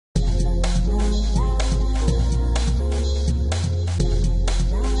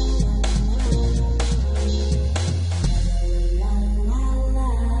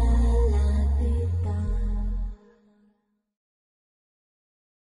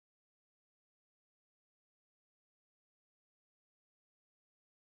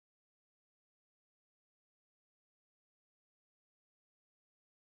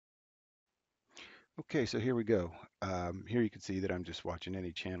Okay, so here we go. Here you can see that I'm just watching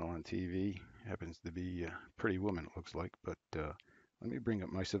any channel on TV. Happens to be Pretty Woman, it looks like. But let me bring up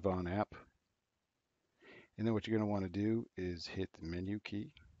my Savant app. And then what you're going to want to do is hit the menu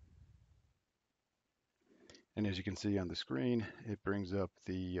key. And as you can see on the screen, it brings up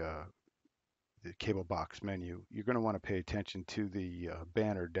the cable box menu. You're going to want to pay attention to the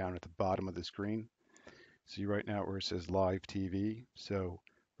banner down at the bottom of the screen. See right now where it says Live TV. So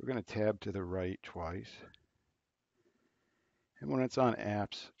we're going to tab to the right twice. And when it's on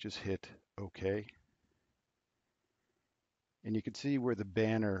apps, just hit OK. And you can see where the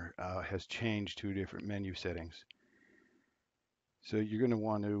banner has changed to different menu settings. So you're going to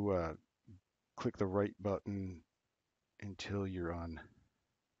want to click the right button until you're on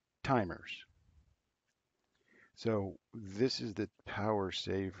timers. So this is the power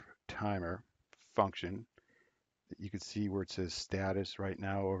save timer function. You can see where it says status right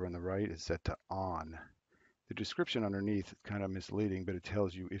now over on the right is set to on. The description underneath is kind of misleading, but it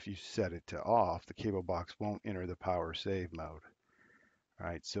tells you if you set it to off, the cable box won't enter the power save mode. All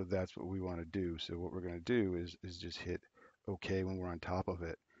right, so that's what we want to do. So what we're going to do is just hit OK when we're on top of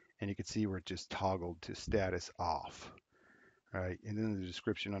it. And you can see where it just toggled to status off. All right, and then the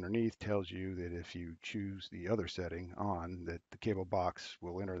description underneath tells you that if you choose the other setting on, that the cable box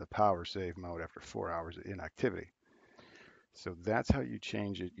will enter the power save mode after 4 hours of inactivity. So that's how you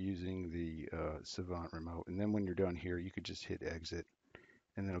change it using the Savant remote. And then when you're done here, you could just hit exit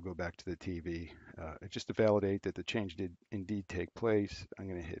and then it'll go back to the TV. Just to validate that the change did indeed take place, I'm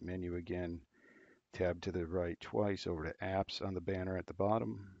going to hit menu again, tab to the right twice over to apps on the banner at the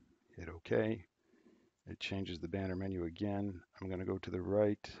bottom, hit OK. It changes the banner menu again. I'm going to go to the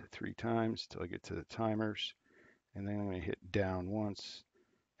right 3 times till I get to the timers, and then I'm going to hit down once,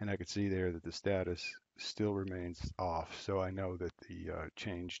 and I can see there that the status still remains off, so I know that the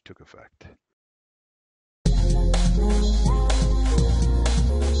change took effect.